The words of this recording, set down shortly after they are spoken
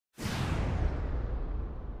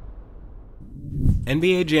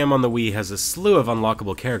NBA Jam on the Wii has a slew of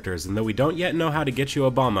unlockable characters, and though we don't yet know how to get you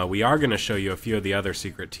Obama, we are going to show you a few of the other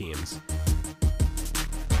secret teams.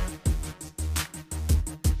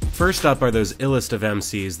 First up are those illest of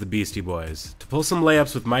MCs, the Beastie Boys. To pull some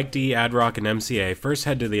layups with Mike D, Ad-Rock, and MCA, first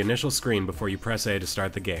head to the initial screen before you press A to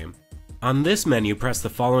start the game. On this menu, press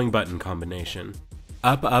the following button combination.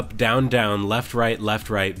 Up, up, down, down, left,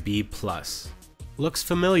 right, B+. Looks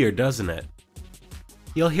familiar, doesn't it?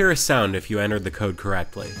 You'll hear a sound if you entered the code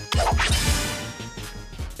correctly.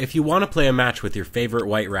 If you want to play a match with your favorite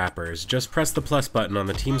white rappers, just press the plus button on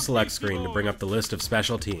the team select screen to bring up the list of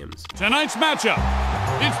special teams. Tonight's matchup,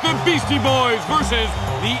 it's the Beastie Boys versus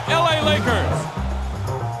the LA Lakers.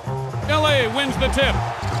 LA wins the tip.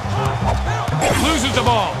 Loses the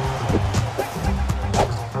ball.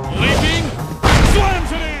 Leaping,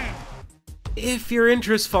 slams it in! If your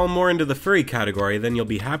interests fall more into the furry category, then you'll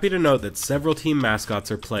be happy to note that several team mascots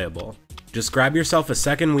are playable. Just grab yourself a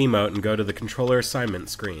second Wiimote and go to the controller assignment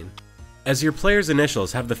screen. As your player's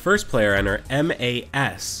initials, have the first player enter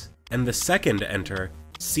MAS, and the second enter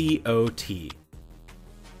COT.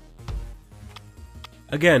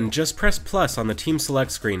 Again, just press plus on the team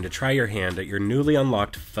select screen to try your hand at your newly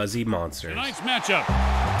unlocked fuzzy monsters. Tonight's matchup,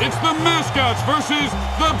 it's the mascots versus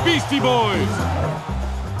the Beastie Boys.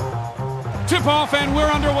 Tip-off and we're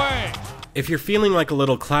underway! If you're feeling like a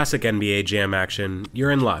little classic NBA Jam action,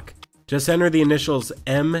 you're in luck. Just enter the initials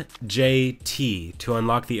MJT to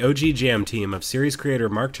unlock the OG Jam team of series creator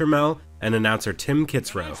Mark Turmel and announcer Tim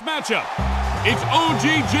Kitzrow. Next matchup, it's OG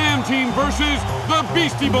Jam team versus the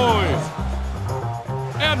Beastie Boys.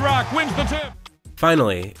 Ad-Rock wins the tip.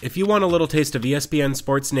 Finally, if you want a little taste of ESPN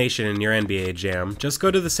Sportsnation in your NBA Jam, just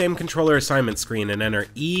go to the same controller assignment screen and enter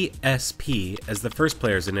ESP as the first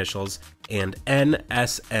player's initials and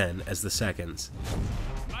NSN as the second's.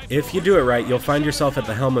 If you do it right, you'll find yourself at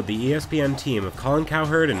the helm of the ESPN team of Colin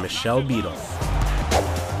Cowherd and Michelle Beadle.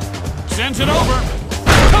 Sends it over.